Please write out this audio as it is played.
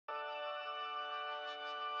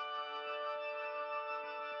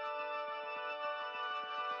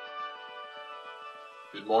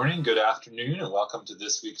Good morning, good afternoon, and welcome to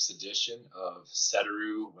this week's edition of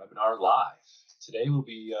Sedaru Webinar Live. Today we'll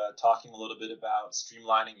be talking a little bit about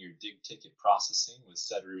streamlining your dig ticket processing with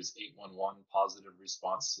Sedaru's 811 positive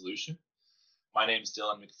response solution. My name is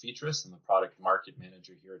Dylan McFeetris. I'm the product market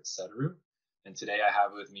manager here at Sedaru. And today I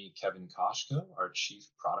have with me Kevin Koshko, our chief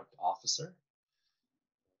product officer.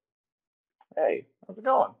 Hey, how's it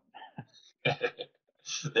going?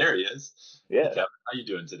 There he is. Yeah. Hey, Kevin, how you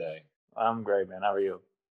doing today? I'm great, man. How are you?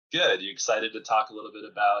 Good. You excited to talk a little bit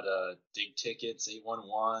about dig tickets,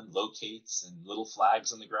 811, locates, and little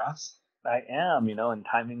flags in the grass? I am, and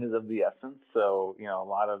timing is of the essence. So, a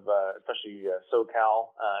lot of, especially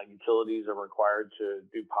SoCal utilities are required to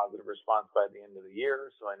do positive response by the end of the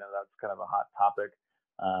year. So I know that's kind of a hot topic.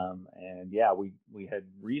 And yeah, we had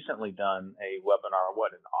recently done a webinar,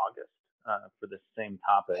 in August for the same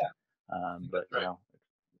topic. Yeah. But, right.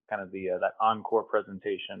 Kind of the that encore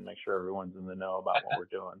presentation, make sure everyone's in the know about what we're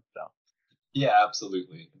doing. So yeah,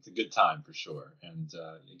 absolutely, it's a good time for sure, and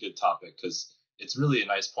a good topic because it's really a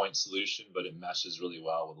nice point solution, but it meshes really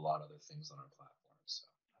well with a lot of other things on our platform. So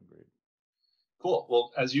agreed. Cool.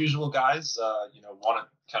 Well, as usual, guys, want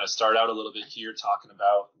to kind of start out a little bit here talking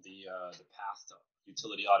about the path to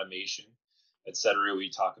utility automation. At Sedaru, we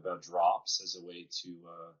talk about drops as a way to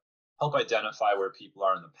help identify where people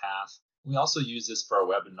are in the path. We also use this for our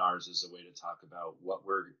webinars as a way to talk about what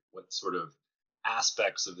sort of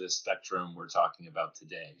aspects of this spectrum we're talking about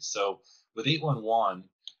today. So with 811,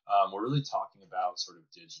 we're really talking about sort of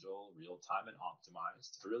digital, real-time, and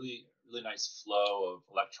optimized. A really nice flow of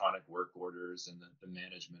electronic work orders and the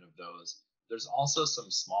management of those. There's also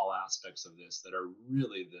some small aspects of this that are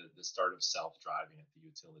really the start of self-driving at the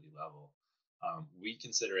utility level. We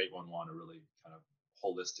consider 811 a really kind of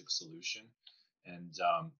holistic solution. And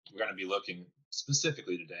we're going to be looking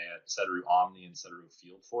specifically today at Sedaru Omni and Sedaru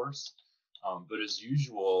Field Force. But as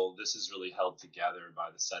usual, this is really held together by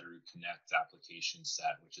the Sedaru Connect application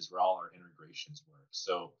set, which is where all our integrations work.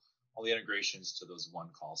 So all the integrations to those one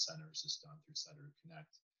call centers is done through Sedaru Connect.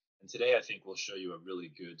 And today, I think we'll show you a really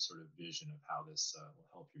good sort of vision of how this will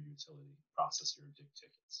help your utility process your dig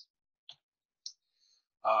tickets.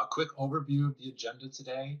 Quick overview of the agenda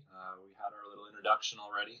today. We had our little introduction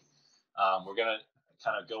already. We're going to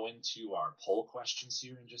kind of go into our poll questions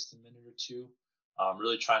here in just a minute or two.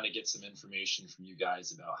 Really trying to get some information from you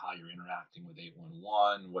guys about how you're interacting with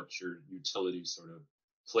 811, what your utility sort of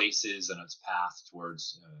places on its path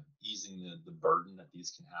towards easing the burden that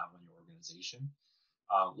these can have on your organization.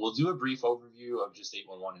 We'll do a brief overview of just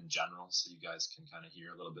 811 in general, so you guys can kind of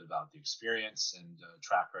hear a little bit about the experience and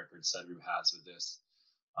track record Sedaru has with this.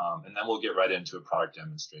 And then we'll get right into a product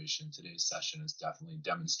demonstration. Today's session is definitely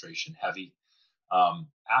demonstration heavy.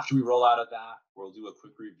 After we roll out of that, we'll do a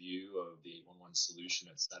quick review of the 811 solution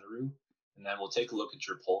at Sedaru, and then we'll take a look at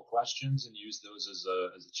your poll questions and use those as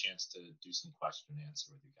a chance to do some question and answer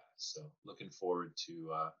with you guys. So looking forward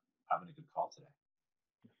to having a good call today.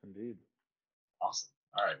 Yes, indeed. Awesome.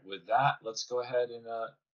 All right, with that, let's go ahead and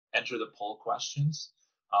enter the poll questions.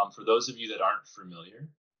 For those of you that aren't familiar,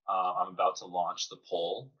 I'm about to launch the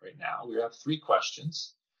poll right now. We have 3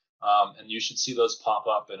 questions. And you should see those pop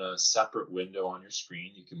up in a separate window on your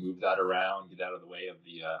screen. You can move that around, get out of the way of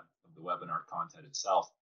the webinar content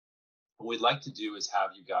itself. What we'd like to do is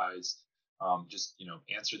have you guys just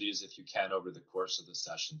answer these if you can over the course of the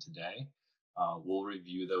session today. We'll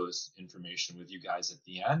review those information with you guys at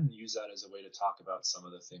the end and use that as a way to talk about some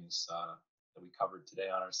of the things that we covered today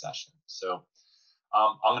on our session. So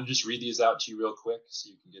I'm going to just read these out to you real quick so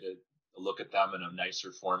you can get a look at them in a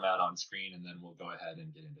nicer format on screen, and then we'll go ahead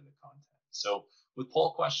and get into the content. So with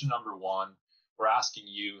poll question number 1, we're asking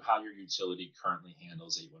you how your utility currently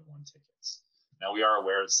handles 811 tickets. Now, we are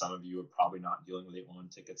aware that some of you are probably not dealing with 811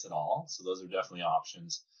 tickets at all, so those are definitely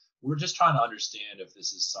options. We're just trying to understand if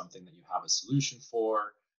this is something that you have a solution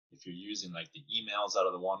for, if you're using like the emails out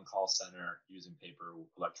of the one call center, using paper,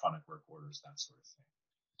 electronic work orders, that sort of thing.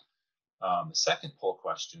 The second poll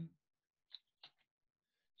question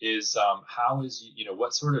is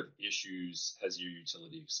what sort of issues has your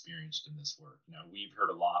utility experienced in this work? Now, we've heard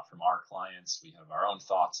a lot from our clients. We have our own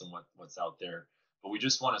thoughts on what's out there, but we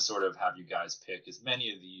just want to sort of have you guys pick as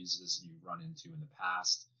many of these as you've run into in the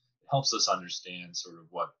past. It helps us understand sort of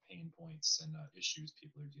what pain points and issues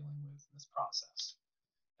people are dealing with in this process.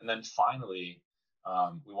 And then finally,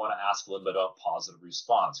 we want to ask a little bit about positive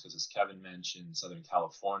response, because as Kevin mentioned, Southern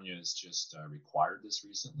California has just required this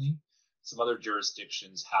recently. Some other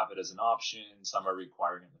jurisdictions have it as an option. Some are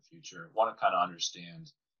requiring it in the future. Want to kind of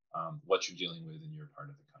understand what you're dealing with in your part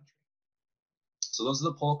of the country. So those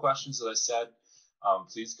are the poll questions that I said.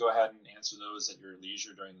 Please go ahead and answer those at your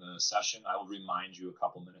leisure during the session. I will remind you a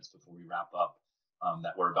couple minutes before we wrap up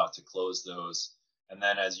that we're about to close those. And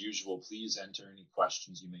then, as usual, please enter any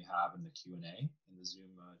questions you may have in the Q&A in the Zoom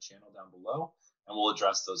channel down below, and we'll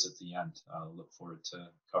address those at the end. Look forward to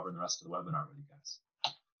covering the rest of the webinar with you guys.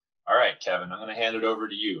 All right, Kevin, I'm going to hand it over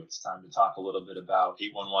to you. It's time to talk a little bit about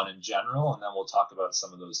 811 in general, and then we'll talk about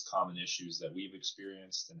some of those common issues that we've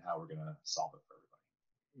experienced and how we're going to solve it for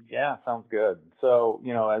everybody. Yeah, sounds good. So,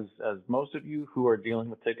 as most of you who are dealing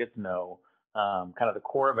with tickets know, kind of the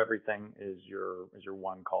core of everything is your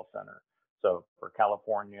one call center. So for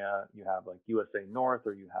California, you have like USA North,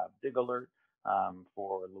 or you have Dig Alert.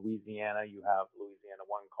 For Louisiana, you have Louisiana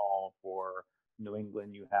One Call. For New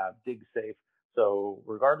England, you have Dig Safe. So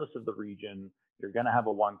regardless of the region, you're going to have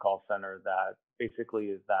a one call center that basically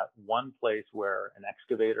is that one place where an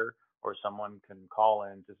excavator or someone can call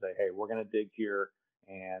in to say, hey, we're going to dig here,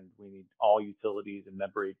 and we need all utilities and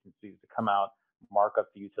member agencies to come out, mark up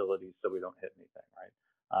the utilities so we don't hit anything, right?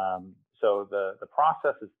 So the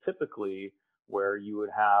process is typically where you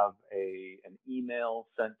would have an email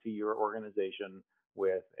sent to your organization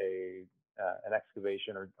with an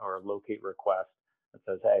excavation or a locate request that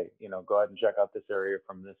says, hey, go ahead and check out this area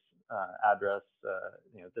from this address,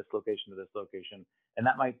 this location to this location. And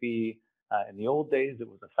that might be, in the old days, it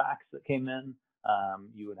was a fax that came in.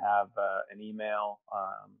 You would have an email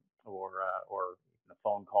or a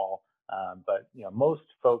phone call. But most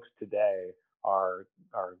folks today are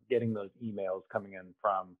getting those emails coming in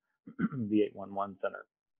from the 811 center.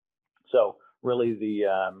 So really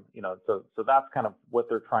so that's kind of what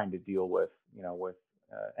they're trying to deal with, with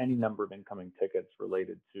any number of incoming tickets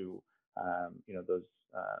related to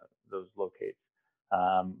those locates.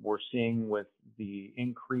 We're seeing with the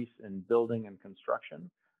increase in building and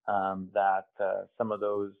construction that some of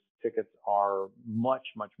those tickets are much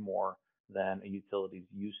more than a utility's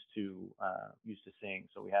used to seeing.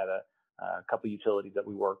 So we had a couple utilities that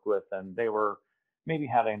we worked with, and they were maybe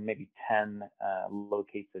having 10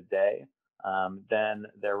 locates a day. Then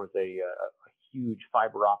there was a huge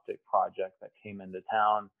fiber optic project that came into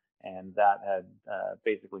town, and that had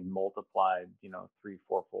basically multiplied,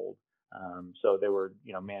 3-4-fold. So they were,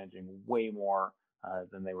 managing way more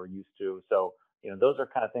than they were used to. So, those are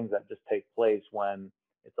kind of things that just take place when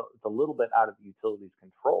it's a little bit out of the utility's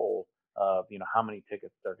control of, how many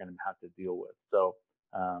tickets they're going to have to deal with. So,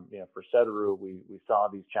 for Sedaru, we saw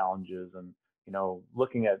these challenges, and,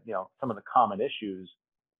 looking at, some of the common issues,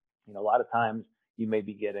 a lot of times you may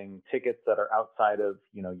be getting tickets that are outside of,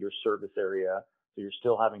 your service area. So you're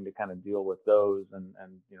still having to kind of deal with those and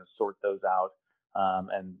sort those out.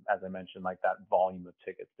 And as I mentioned, like that volume of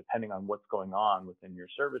tickets, depending on what's going on within your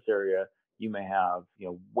service area, you may have,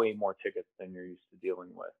 way more tickets than you're used to dealing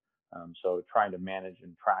with. So trying to manage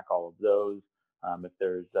and track all of those. If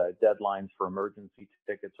there's deadlines for emergency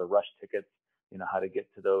tickets or rush tickets, how to get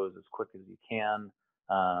to those as quick as you can.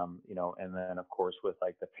 And then of course with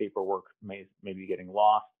like the paperwork maybe getting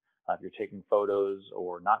lost, if you're taking photos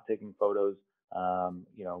or not taking photos,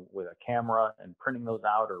 with a camera and printing those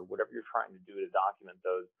out or whatever you're trying to do to document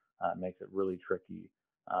those, makes it really tricky.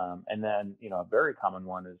 And then, a very common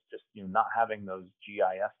one is just, not having those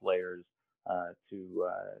GIS layers to,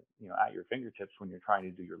 at your fingertips when you're trying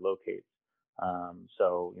to do your locates.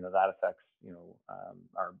 So, that affects,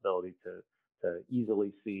 our ability to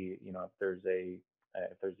easily see, if there's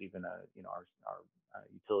even our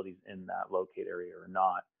utilities in that locate area or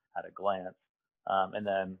not at a glance. And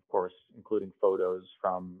then, of course, including photos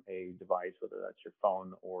from a device, whether that's your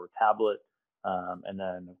phone or tablet, and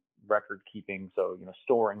then record keeping. So,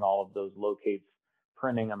 storing all of those locates,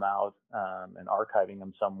 printing them out, and archiving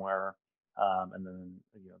them somewhere. And then,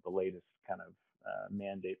 the latest kind of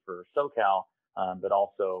mandate for SoCal, but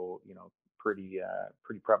also, pretty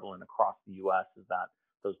prevalent across the U.S. is that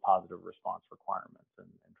those positive response requirements and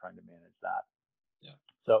trying to manage that. Yeah.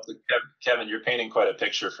 So Kevin, you're painting quite a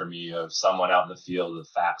picture for me of someone out in the field with a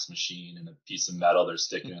fax machine and a piece of metal they're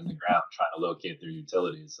sticking in the ground trying to locate their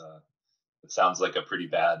utilities. It sounds like a pretty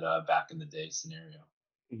bad back in the day scenario.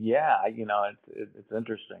 Yeah, it's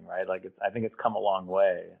interesting, right? Like I think it's come a long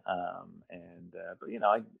way, but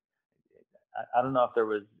I don't know if there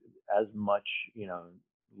was as much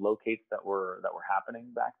locates that were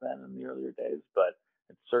happening back then in the earlier days, but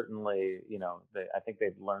it's certainly I think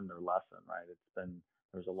they've learned their lesson, right?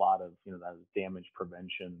 There's a lot of that damage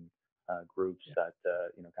prevention groups that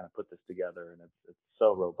kind of put this together, and it's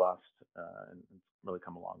so robust and it's really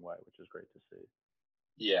come a long way, which is great to see.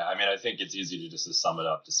 Yeah, I mean, I think it's easy to just sum it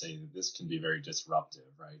up to say that this can be very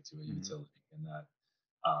disruptive, right, to a utility, and that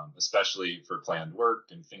especially for planned work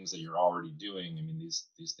and things that you're already doing. I mean,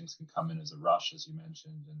 these things can come in as a rush, as you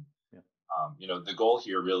mentioned, and Yeah. the goal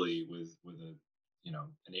here really with a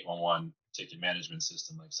an 811 ticket management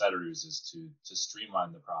system like Sedaru's is to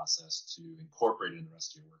streamline the process, to incorporate it in the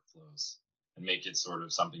rest of your workflows, and make it sort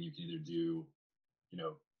of something you can either do,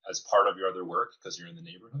 as part of your other work because you're in the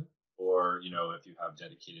neighborhood, or if you have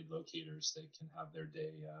dedicated locators, they can have their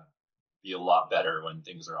day be a lot better when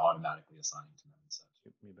things are automatically assigned to them and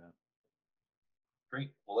such. You bet.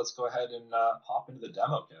 Great. Well, let's go ahead and hop into the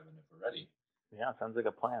demo, Kevin, if we're ready. Yeah, sounds like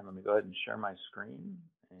a plan. Let me go ahead and share my screen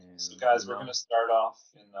and So, let guys, you we're know. going to start off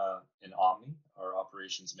in Omni, our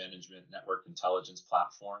operations management network intelligence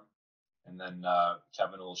platform, and then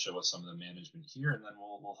Kevin will show us some of the management here, and then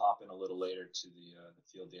we'll hop in a little later to the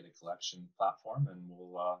field data collection platform, and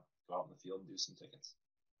we'll go out in the field and do some tickets.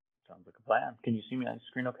 Sounds like a plan. Can you see me on the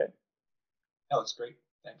screen okay? That looks great.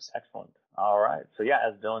 Thanks. Excellent. All right. So yeah,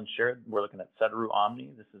 as Dylan shared, we're looking at Sedaru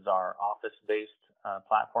Omni. This is our office-based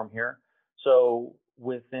platform here. So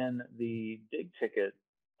within the dig ticket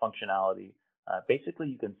functionality, basically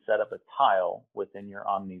you can set up a tile within your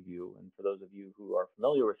Omni view. And for those of you who are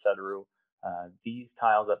familiar with Sedaru, these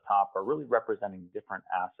tiles up top are really representing different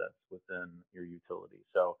assets within your utility.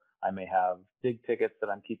 So I may have dig tickets that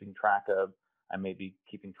I'm keeping track of. I may be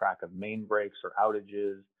keeping track of main breaks or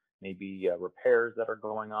outages, maybe repairs that are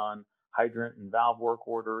going on, hydrant and valve work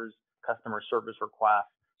orders, customer service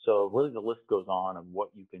requests. So really the list goes on of what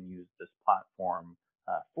you can use this platform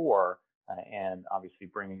for. And obviously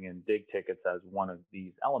bringing in dig tickets as one of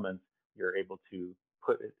these elements, you're able to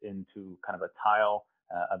put it into kind of a tile,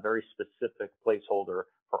 a very specific placeholder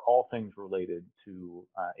for all things related to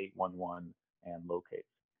 811 and locates.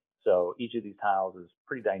 So each of these tiles is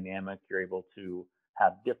pretty dynamic. You're able to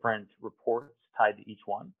have different reports tied to each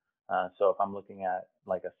one. So if I'm looking at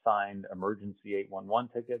like assigned emergency 811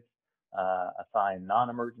 tickets, assigned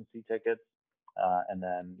non-emergency tickets, and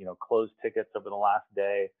then closed tickets over the last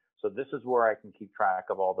day. So this is where I can keep track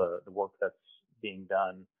of all the work that's being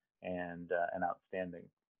done and outstanding.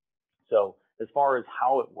 So as far as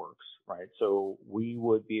how it works, right? So we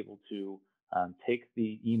would be able to take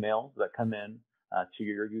the emails that come in to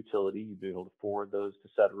your utility. You'd be able to forward those to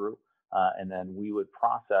Sedaru, and then we would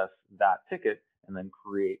process that ticket and then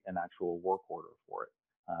create an actual work order for it.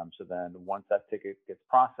 So then once that ticket gets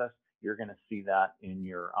processed, you're going to see that in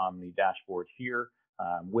your Omni dashboard here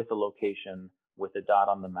with a location, with a dot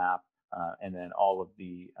on the map, and then all of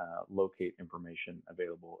the locate information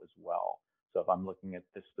available as well. So if I'm looking at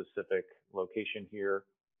this specific location here,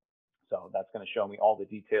 so that's going to show me all the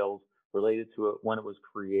details related to it, when it was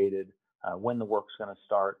created, when the work's going to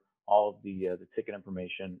start, all of the ticket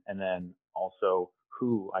information, and then also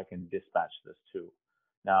who I can dispatch this to.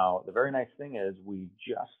 Now, the very nice thing is we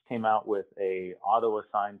just came out with a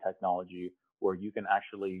auto-assign technology where you can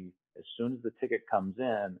actually, as soon as the ticket comes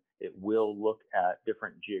in, it will look at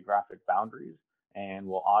different geographic boundaries and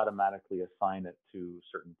will automatically assign it to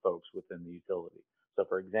certain folks within the utility. So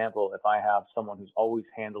for example, if I have someone who's always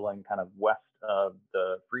handling kind of west of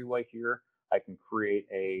the freeway here, I can create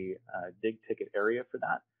a dig ticket area for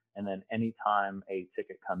that. And then anytime a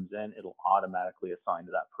ticket comes in, it'll automatically assign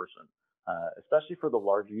to that person. Especially for the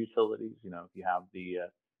larger utilities, if you have the,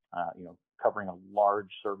 covering a large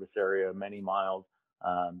service area, many miles,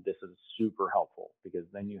 this is super helpful because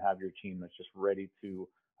then you have your team that's just ready to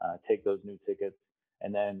take those new tickets.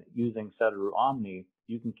 And then using Sedaru Omni,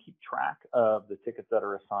 you can keep track of the tickets that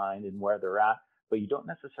are assigned and where they're at, but you don't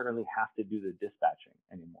necessarily have to do the dispatching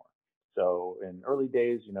anymore. So in early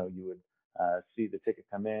days, you would see the ticket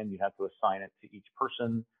come in, you have to assign it to each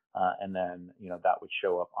person, and then that would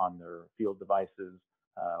show up on their field devices.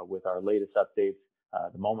 With our latest updates,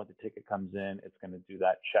 the moment the ticket comes in, it's going to do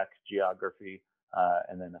that check geography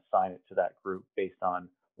and then assign it to that group based on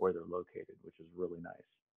where they're located, which is really nice.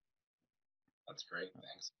 That's great.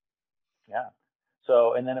 Thanks. Yeah.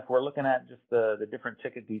 So, and then if we're looking at just the different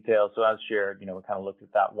ticket details, so as shared, we kind of looked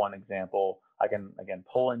at that one example. I can, again,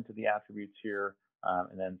 pull into the attributes here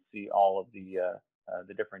and then see all of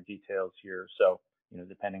the different details here. So,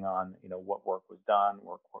 depending on, what work was done,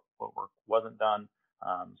 what work wasn't done.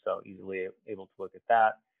 So easily able to look at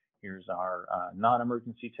that. Here's our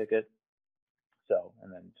non-emergency ticket. So,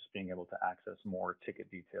 and then just being able to access more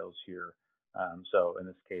ticket details here. So in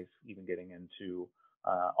this case, even getting into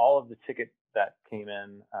all of the tickets that came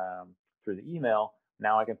in through the email,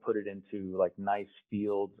 now I can put it into like nice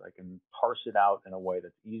fields. I can parse it out in a way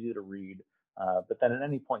that's easy to read. But then at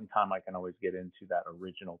any point in time, I can always get into that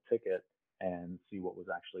original ticket and see what was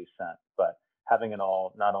actually sent. But having it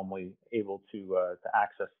all not only able to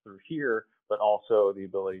access through here, but also the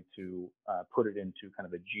ability to put it into kind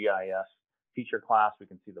of a GIS feature class. We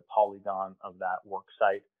can see the polygon of that work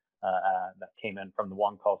site that came in from the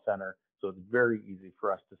one call center. So it's very easy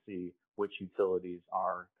for us to see which utilities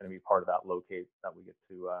are going to be part of that locate that we get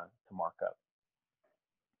to mark up.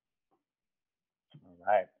 All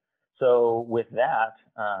right. So with that,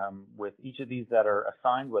 with each of these that are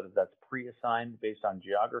assigned, whether that's pre-assigned based on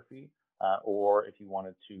geography, or if you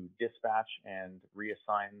wanted to dispatch and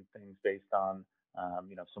reassign things based on,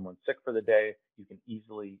 if someone's sick for the day, you can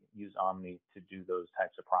easily use Omni to do those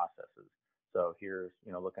types of processes. So here's,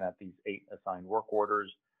 looking at these 8 assigned work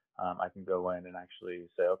orders, I can go in and actually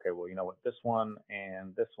say, okay, well, you know what, this one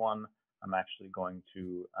and this one, I'm actually going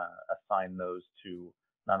to assign those to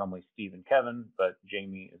not only Steve and Kevin, but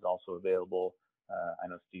Jamie is also available. I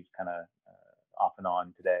know Steve's kind of off and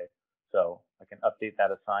on today. So I can update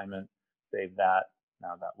that assignment, save that.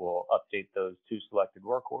 Now that will update those 2 selected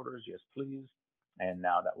work orders. Yes, please. And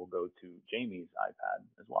now that will go to Jamie's iPad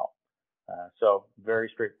as well. So very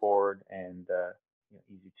straightforward and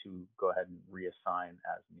easy to go ahead and reassign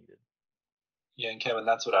as needed. Yeah, and Kevin,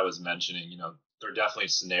 that's what I was mentioning. There are definitely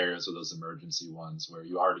scenarios with those emergency ones where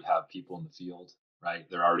you already have people in the field, right?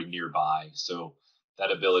 They're already nearby. So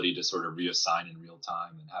that ability to sort of reassign in real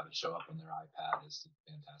time and have it show up on their iPad is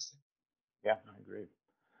fantastic. Yeah, I agree.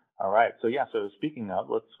 All right. So yeah, so speaking of,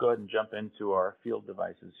 let's go ahead and jump into our field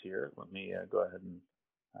devices here. Let me go ahead and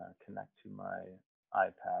connect to my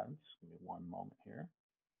iPads. Give me one moment here.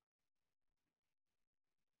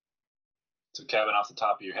 So Kevin, off the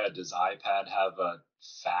top of your head, does iPad have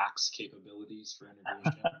fax capabilities for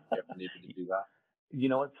integration? You ever needed to do that? You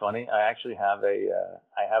know what's funny? I actually have a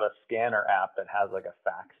scanner app that has like a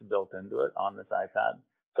fax built into it on this iPad.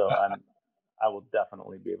 So I will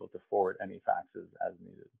definitely be able to forward any faxes as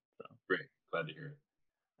needed. So great, glad to hear it.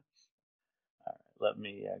 All right, let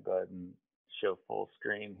me go ahead and show full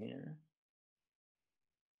screen here.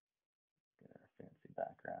 Get our fancy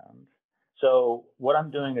background. So what I'm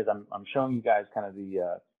doing is I'm showing you guys kind of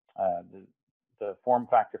the form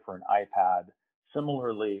factor for an iPad.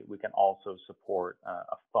 Similarly, we can also support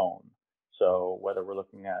a phone. So whether we're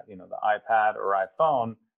looking at the iPad or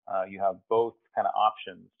iPhone, you have both kind of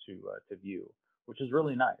options to view, which is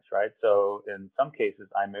really nice, right? So in some cases,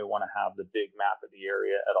 I may want to have the big map of the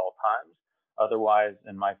area at all times. Otherwise,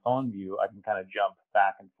 in my phone view, I can kind of jump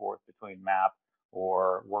back and forth between map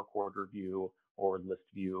or work order view or list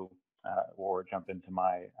view, or jump into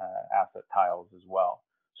my asset tiles as well.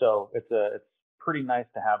 So it's pretty nice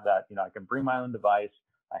to have that. I can bring my own device.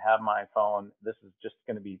 I have my phone. This is just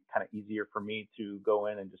going to be kind of easier for me to go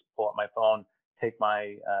in and just pull up my phone, take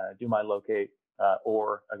my do my locate,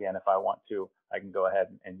 or again, if I want to, I can go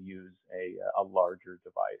ahead and use a larger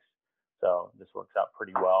device. So this works out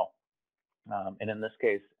pretty well. And in this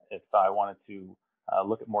case, if I wanted to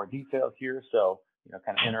look at more detail here, so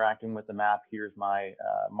kind of interacting with the map, here's my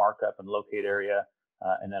markup and locate area,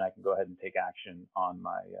 and then I can go ahead and take action on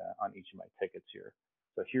on each of my tickets here.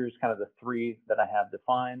 So here's kind of the 3 that I have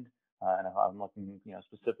defined, and if I'm looking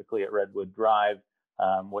specifically at Redwood Drive,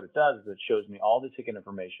 what it does is it shows me all the ticket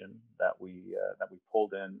information that we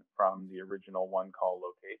pulled in from the original one call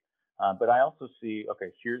locate. But I also see,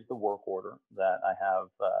 okay, here's the work order that I have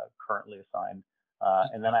currently assigned,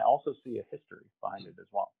 and then I also see a history behind it as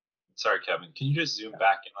well. Sorry, Kevin, can you just zoom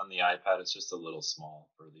back in on the iPad? It's just a little small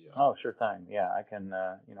for the. Oh, sure thing. Yeah, I can.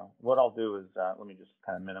 What I'll do is let me just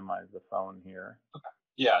kind of minimize the phone here. Okay.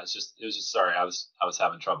 Yeah, it was just sorry, I was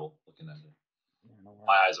having trouble looking at it. Yeah, no worries.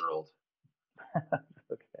 My eyes are old.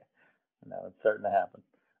 Okay, no, it's starting to happen.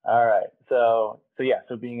 All right, so yeah,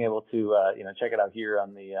 so being able to check it out here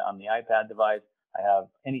on the iPad device, I have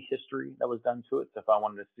any history that was done to it. So if I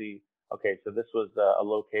wanted to see, okay, so this was a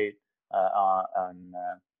locate on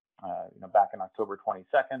back in October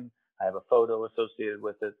 22nd. I have a photo associated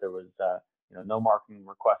with it. There was no marking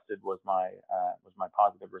requested was my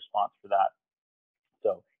positive response for that.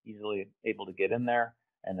 So easily able to get in there.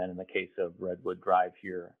 And then in the case of Redwood Drive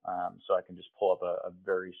here, so I can just pull up a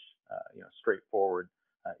very straightforward,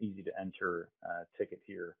 easy to enter ticket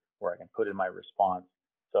here where I can put in my response.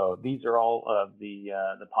 So these are all of the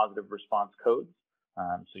positive response codes.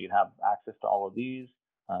 So you'd have access to all of these,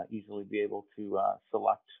 easily be able to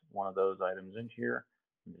select one of those items in here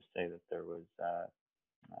and just say that there was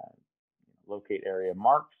locate area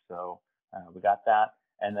marked. So we got that.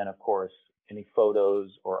 And then of course, any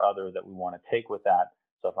photos or other that we want to take with that.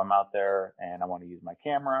 So if I'm out there and I want to use my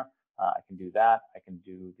camera, I can do that. I can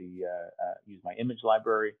do use my image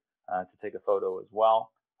library to take a photo as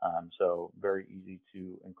well. So very easy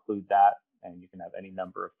to include that, and you can have any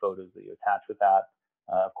number of photos that you attach with that.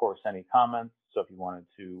 Of course, any comments. So if you wanted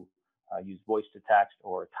to use voice to text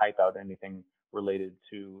or type out anything related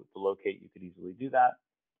to the locate, you could easily do that.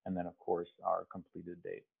 And then, of course, our completed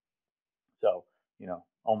date. So,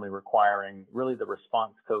 only requiring really the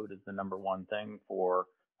response code is the number one thing for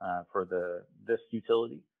this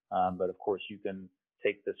utility. But of course, you can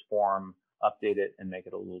take this form, update it, and make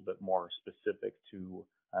it a little bit more specific to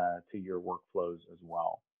your workflows as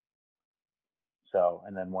well. So,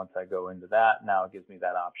 and then once I go into that, now it gives me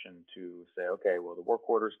that option to say, okay, well, the work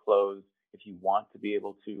order's closed. If you want to be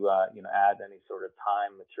able to, add any sort of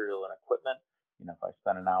time, material, and equipment, if I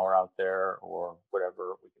spend an hour out there or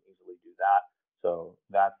whatever, we can easily do that. So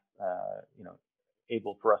that's,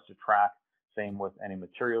 able for us to track. Same with any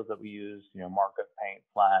materials that we use, markup, paint,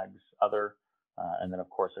 flags, other, and then of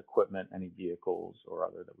course equipment, any vehicles or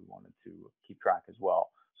other that we wanted to keep track as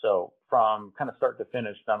well. So from kind of start to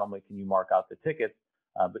finish, not only can you mark out the tickets,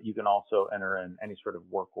 but you can also enter in any sort of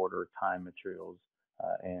work order, time, materials,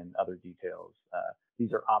 and other details.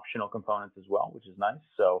 These are optional components as well, which is nice.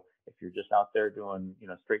 So if you're just out there doing,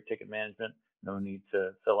 straight ticket management, no need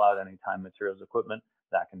to fill out any time, materials, equipment,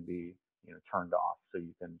 that can be, turned off. So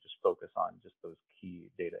you can just focus on just those key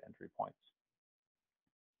data entry points.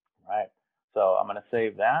 All right. So I'm going to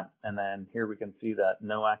save that. And then here we can see that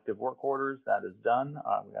no active work orders. That is done.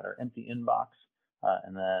 We got our empty inbox.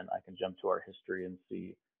 And then I can jump to our history and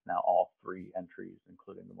see now all 3 entries,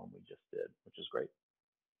 including the one we just did, which is great.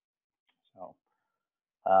 So,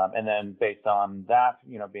 and then based on that,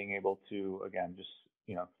 being able to, again, just,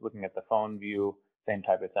 looking at the phone view, same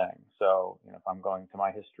type of thing. So, if I'm going to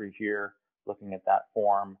my history here, looking at that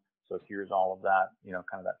form, so here's all of that,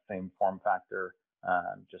 kind of that same form factor.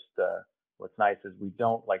 What's nice is we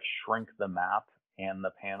don't like shrink the map and the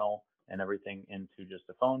panel and everything into just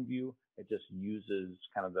a phone view. It just uses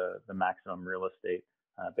kind of the maximum real estate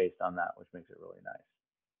based on that, which makes it really nice.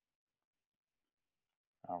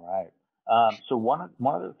 All right. So one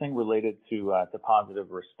other thing related to positive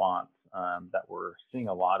response that we're seeing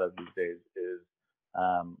a lot of these days is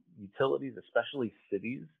utilities, especially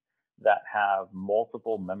cities, that have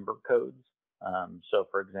multiple member codes. So,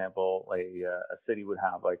 for example, a city would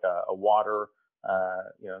have like a water,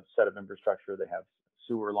 set of infrastructure. They have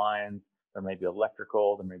sewer lines. There may be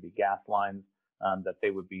electrical. There may be gas lines that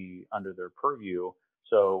they would be under their purview.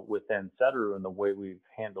 So within Sedaru and the way we've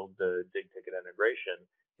handled the dig ticket integration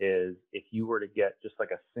is if you were to get just like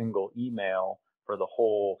a single email for the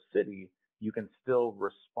whole city, you can still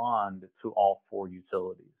respond to all 4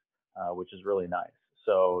 utilities, which is really nice.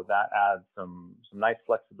 So that adds some nice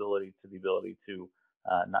flexibility to the ability to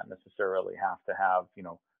not necessarily have to have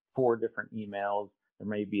 4 different emails. There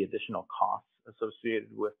may be additional costs associated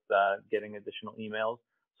with getting additional emails.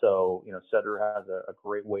 So Sedaru has a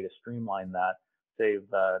great way to streamline that, save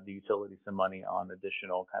the utility some money on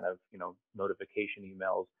additional kind of notification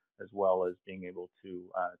emails, as well as being able to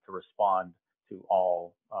respond to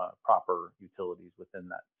all proper utilities within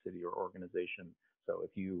that city or organization. So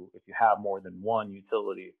if you have more than 1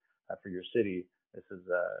 utility for your city, this is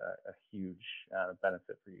a huge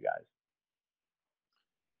benefit for you guys.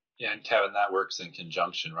 Yeah, and Kevin, that works in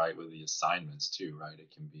conjunction, right, with the assignments too, right?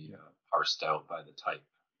 It can be parsed out by the type.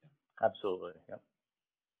 Yeah. Absolutely. Yep.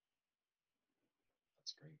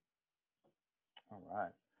 That's great. All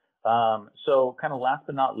right. So kind of last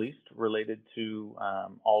but not least, related to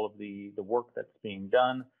all of the work that's being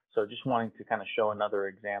done. So just wanting to kind of show another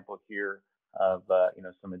example here of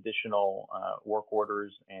some additional work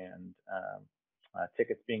orders and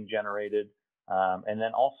tickets being generated, and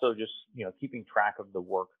then also just keeping track of the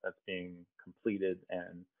work that's being completed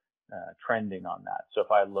and trending on that. So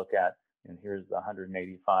if I look at, and here's the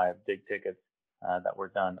 185 dig tickets that were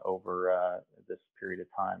done over this period of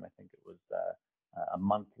time. I think it was a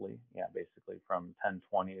monthly, basically from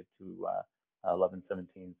 10/20 to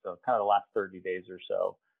 11/17. So kind of the last 30 days or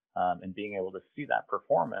so, and being able to see that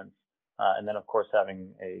performance. And then, of course,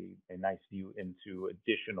 having a nice view into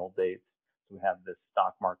additional dates. So we have this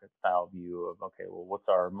stock market style view of, okay, well, what's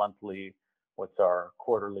our monthly, what's our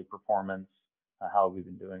quarterly performance, how have we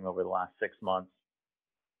been doing over the last 6 months.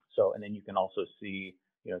 So, and then you can also see,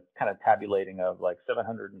 kind of tabulating of like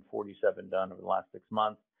 747 done over the last 6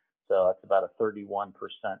 months. So that's about a 31%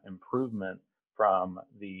 improvement from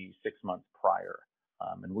the 6 months prior.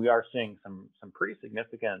 And we are seeing some pretty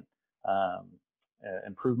significant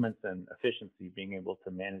improvements in efficiency, being able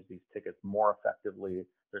to manage these tickets more effectively.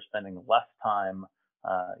 They're spending less time,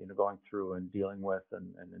 going through and dealing with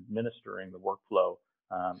and administering the workflow,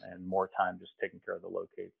 and more time just taking care of the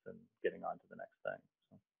locates and getting on to the next thing.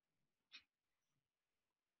 So.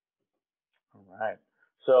 All right.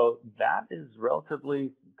 So that is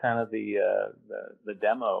relatively kind of the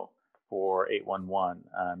demo for 811,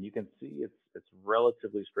 you can see it's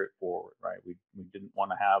relatively straightforward, right? We didn't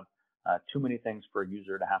want to have too many things for a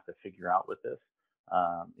user to have to figure out with this.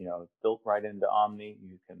 It's built right into Omni.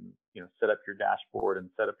 You can set up your dashboard and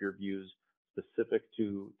set up your views specific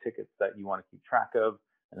to tickets that you want to keep track of.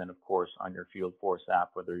 And then, of course, on your Field Force app,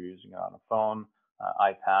 whether you're using it on a phone,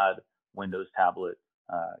 iPad, Windows tablet,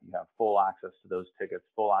 you have full access to those tickets,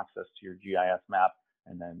 full access to your GIS map,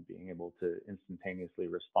 and then being able to instantaneously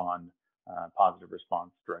respond, positive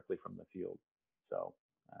response directly from the field. So,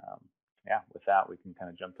 yeah, with that, we can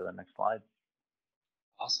kind of jump to the next slide.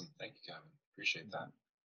 Awesome. Thank you, Kevin. Appreciate that.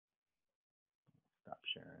 Stop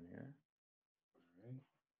sharing here. All right.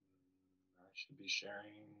 I should be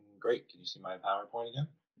sharing. Great. Can you see my PowerPoint again?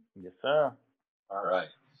 Yes, sir. All right.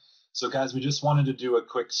 So guys, we just wanted to do a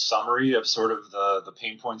quick summary of sort of the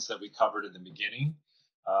pain points that we covered in the beginning,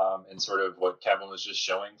 and sort of what Kevin was just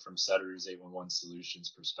showing from Sedaru's 811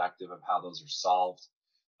 solutions perspective of how those are solved.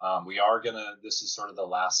 This is sort of the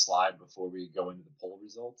last slide before we go into the poll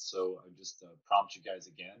results. So I just prompt you guys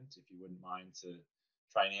again, if you wouldn't mind, to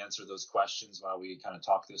try and answer those questions while we kind of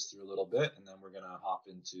talk this through a little bit. And then we're going to hop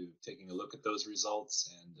into taking a look at those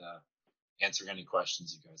results and answering any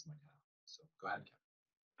questions you guys might have. So go ahead, Kevin.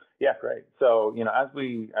 Yeah, great. So, as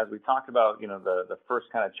we talked about, the first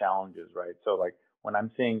kind of challenges, right? So like when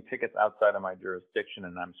I'm seeing tickets outside of my jurisdiction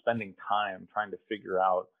and I'm spending time trying to figure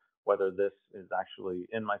out whether this is actually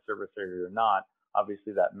in my service area or not,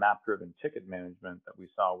 obviously that map-driven ticket management that we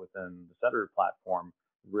saw within the Sedaru platform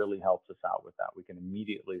really helps us out with that. We can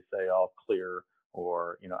immediately say all clear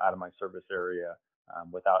or, out of my service area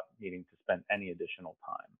without needing to spend any additional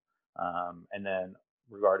time. And then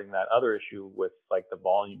regarding that other issue with like the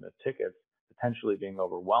volume of tickets potentially being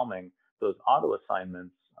overwhelming, those auto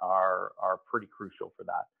assignments are pretty crucial for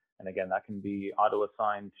that. And again, that can be auto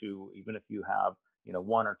assigned to, even if you have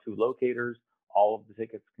one or two locators, all of the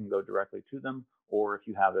tickets can go directly to them. Or if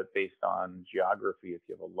you have it based on geography, if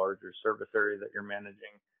you have a larger service area that you're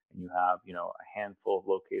managing and you have a handful of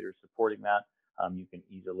locators supporting that, you can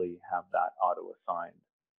easily have that auto assigned,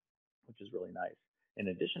 which is really nice. In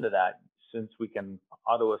addition to that, since we can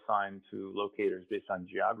auto assign to locators based on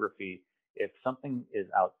geography, if something is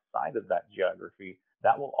outside of that geography,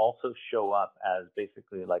 that will also show up as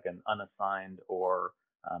basically like an unassigned or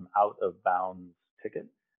out of bounds ticket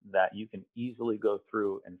that you can easily go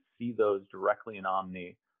through and see those directly in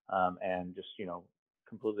Omni and just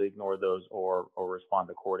completely ignore those or respond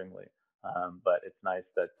accordingly. But it's nice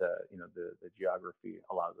that the geography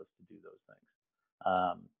allows us to do those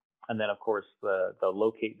things. And then, of course, the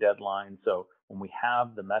locate deadline. So when we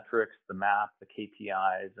have the metrics, the map, the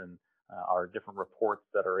KPIs, and our different reports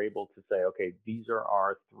that are able to say, okay, these are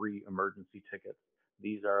our 3 emergency tickets.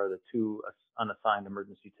 These are the 2 unassigned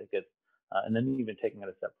emergency tickets. And then even taking it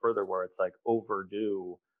a step further where it's like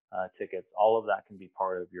overdue tickets, all of that can be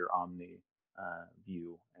part of your Omni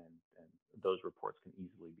view, and those reports can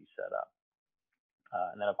easily be set up.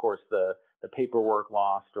 And then, of course, the paperwork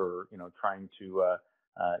lost or, trying to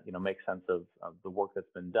make sense of the work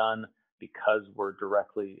that's been done, because we're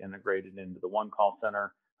directly integrated into the one call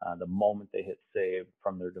center. The moment they hit save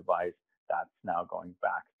from their device, that's now going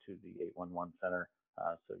back to the 811 center.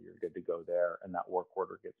 So you're good to go there, and that work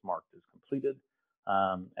order gets marked as completed.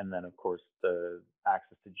 And then, of course, the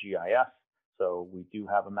access to GIS. So we do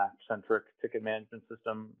have a map-centric ticket management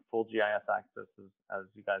system, full GIS access, as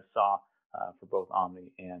you guys saw, for both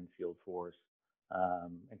Omni and Field Force.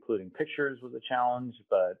 Including pictures was a challenge,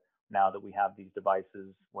 but now that we have these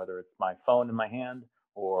devices, whether it's my phone in my hand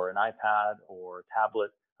or an iPad or tablet,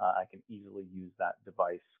 I can easily use that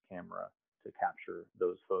device camera to capture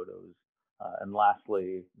those photos. And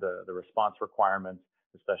lastly, the response requirements,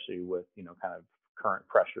 especially with kind of current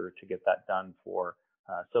pressure to get that done for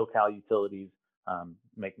SoCal utilities,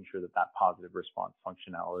 making sure that positive response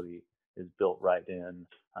functionality is built right in,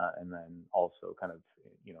 and then also kind of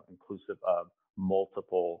inclusive of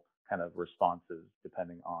multiple kind of responses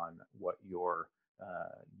depending on what your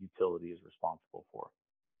utility is responsible for.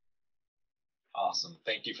 Awesome.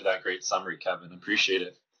 Thank you for that great summary, Kevin. Appreciate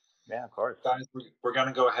it. Yeah, of course. Guys, we're going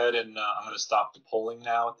to go ahead and I'm going to stop the polling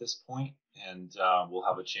now at this point, and we'll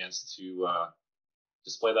have a chance to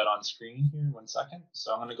display that on screen here in 1 second.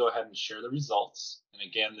 So I'm going to go ahead and share the results. And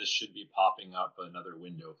again, this should be popping up another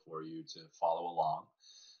window for you to follow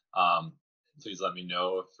along. Please let me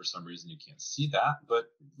know if for some reason you can't see that,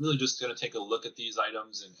 but really just going to take a look at these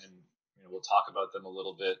items and we'll talk about them a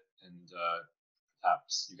little bit, and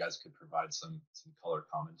perhaps you guys could provide some color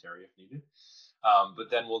commentary if needed.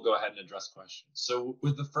 But then we'll go ahead and address questions. So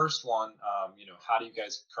with the first one, how do you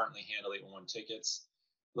guys currently handle 811 tickets?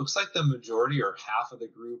 Looks like the majority or half of the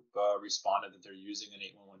group responded that they're using an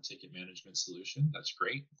 811 ticket management solution. That's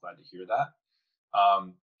great. Glad to hear that.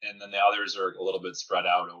 And then the others are a little bit spread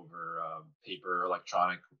out over paper,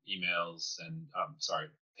 electronic emails, and sorry,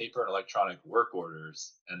 paper and electronic work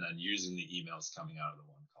orders, and then using the emails coming out of the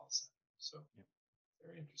one call center. So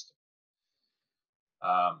very interesting.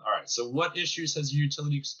 All right. So what issues has your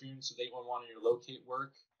utility experienced with 811 in your locate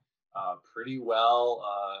work? Pretty well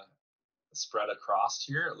spread across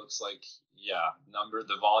here. It looks like, yeah,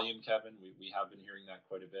 the volume, Kevin, we have been hearing that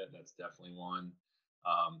quite a bit. That's definitely one.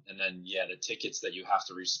 And then, yeah, the tickets that you have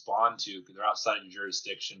to respond to, because they're outside of your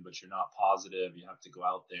jurisdiction, but you're not positive, you have to go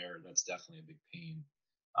out there. That's definitely a big pain.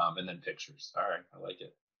 And then pictures. All right, I like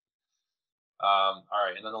it. All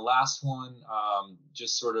right, and then the last one,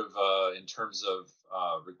 just sort of in terms of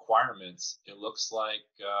requirements, it looks like,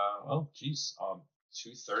 oh, geez,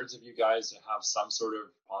 2/3 of you guys have some sort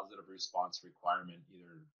of positive response requirement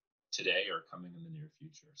either today or coming in the near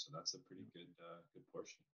future. So that's a pretty good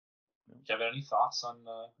portion. Kevin, any thoughts on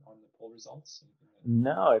the poll results?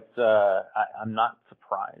 No, I'm not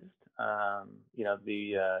surprised.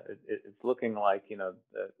 It's looking like,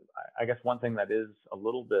 I guess one thing that is a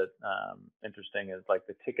little bit interesting is like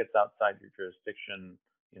the tickets outside your jurisdiction.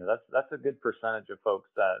 That's a good percentage of folks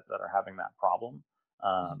that are having that problem.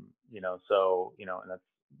 And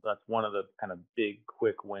that's one of the kind of big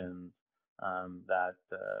quick wins that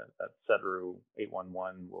Sedaru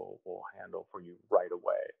 811 will handle for you right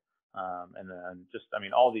away. And then just, I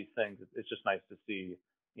mean, all these things, it's just nice to see,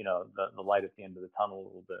 the light at the end of the tunnel a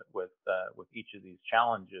little bit with each of these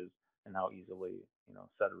challenges and how easily,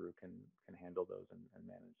 Sedaru can handle those and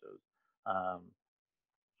manage those.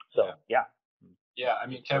 Yeah. Yeah, I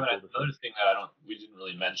mean, Kevin, another thing that we didn't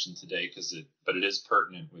really mention today, but it is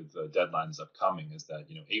pertinent with deadlines upcoming, is that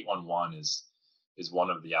 811 is one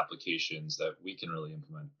of the applications that we can really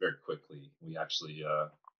implement very quickly. We actually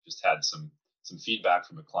just had some feedback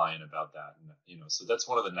from a client about that, and so that's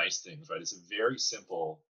one of the nice things, right? It's a very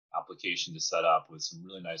simple application to set up with some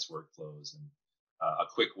really nice workflows and a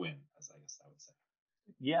quick win, as I guess I would say.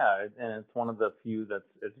 Yeah, and it's one of the few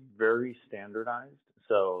it's very standardized.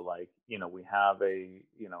 So like, we have a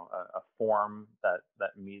form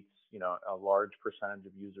that meets, a large percentage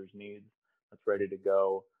of users' needs that's ready to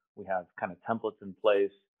go. We have kind of templates in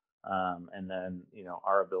place. And then,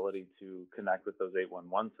 our ability to connect with those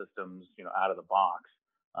 811 systems, out of the box.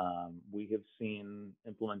 We have seen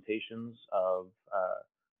implementations of,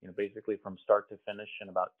 basically from start to finish in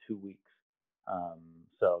about 2 weeks.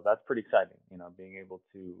 So that's pretty exciting, being able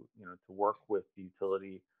to work with the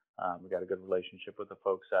utility. We got a good relationship with the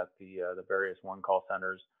folks at the various one call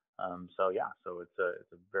centers. So it's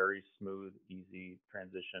a very smooth, easy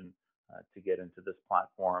transition to get into this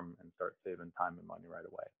platform and start saving time and money right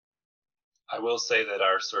away. I will say that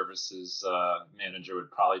our services manager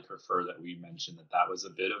would probably prefer that we mention that was a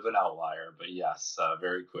bit of an outlier, but yes,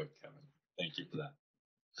 very quick, Kevin. Thank you for that.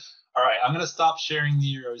 All right, I'm going to stop sharing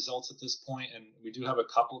the results at this point, and we do have a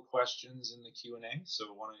couple of questions in the Q&A, so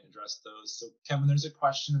I want to address those. So, Kevin, there's a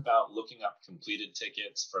question about looking up completed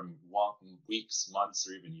tickets from weeks, months,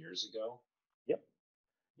 or even years ago. Yep.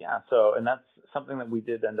 Yeah, so, and that's something that we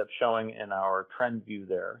did end up showing in our trend view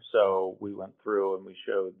there. So we went through and we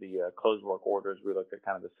showed the closed work orders. We looked at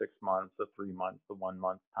kind of the 6 months, the 3 months, the 1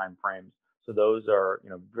 month time frames. So those are,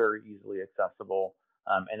 very easily accessible.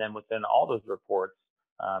 And then within all those reports,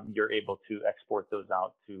 you're able to export those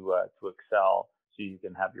out to Excel, so you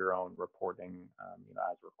can have your own reporting,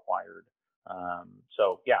 as required.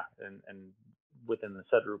 So yeah, and within the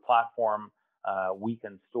Sedaru platform, we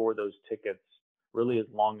can store those tickets really as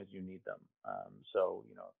long as you need them. So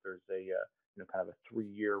if there's a kind of a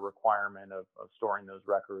 3-year requirement of storing those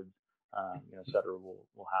records, Sedaru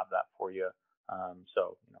will have that for you.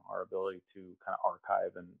 So our ability to kind of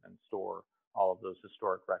archive and store all of those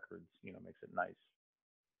historic records, makes it nice.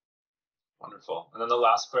 Wonderful. And then the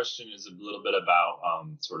last question is a little bit about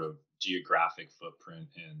sort of geographic footprint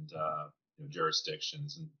and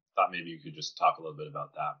jurisdictions, and thought maybe you could just talk a little bit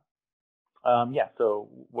about that. Yeah. So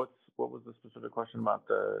what was the specific question about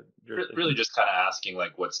the jurisdiction? Really just kind of asking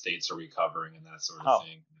like what states are we covering and that sort of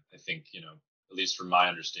thing. I think, at least from my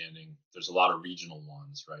understanding, there's a lot of regional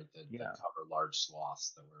ones, right, that cover large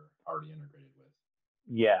swaths that we're already integrated with.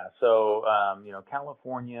 Yeah, so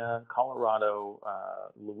California, Colorado,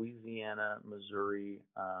 Louisiana, Missouri.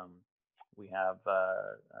 We have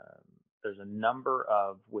there's a number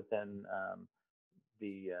of within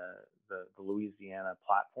the Louisiana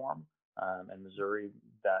platform and Missouri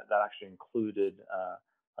that actually included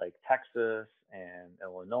like Texas and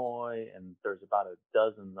Illinois, and there's about a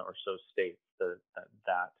dozen or so states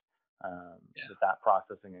that that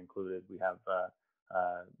processing included. We have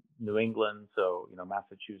New England, so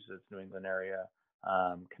Massachusetts, New England area,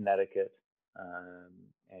 Connecticut,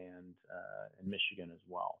 and Michigan as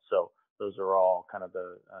well. So those are all kind of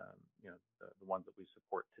the ones that we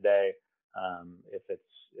support today. If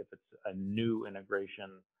it's a new integration,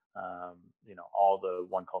 all the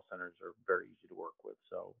one call centers are very easy to work with.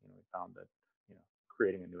 So we found that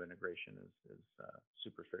creating a new integration is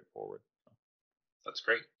super straightforward. So. That's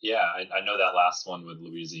great. Yeah, I know that last one with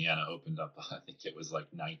Louisiana opened up. I think it was like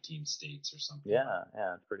 19 states or something. Yeah,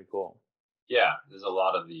 it's pretty cool. Yeah, there's a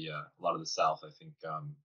lot of the South. I think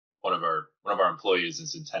one of our employees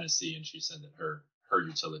is in Tennessee, and she said that her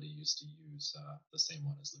utility used to use the same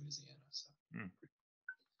one as Louisiana. So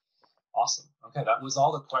awesome. Okay, that was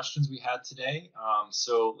all the questions we had today.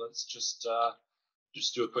 So let's just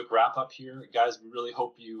do a quick wrap up here, guys. We really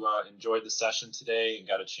hope you enjoyed the session today and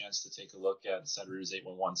got a chance to take a look at Sedaru's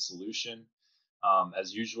 811 solution.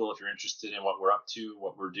 As usual, if you're interested in what we're up to,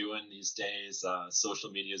 what we're doing these days,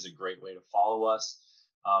 social media is a great way to follow us.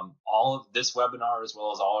 All of this webinar, as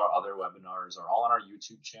well as all our other webinars, are all on our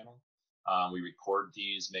YouTube channel. We record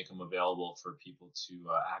these, make them available for people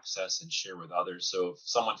to access and share with others. So if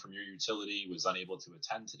someone from your utility was unable to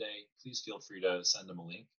attend today, please feel free to send them a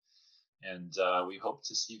link. And we hope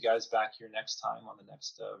to see you guys back here next time on the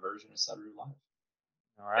next version of Sedaru Live.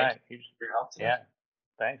 All right. Thank you for your help today. Yeah.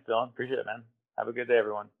 Thanks, Dylan. Appreciate it, man. Have a good day,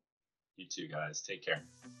 everyone. You too, guys. Take care.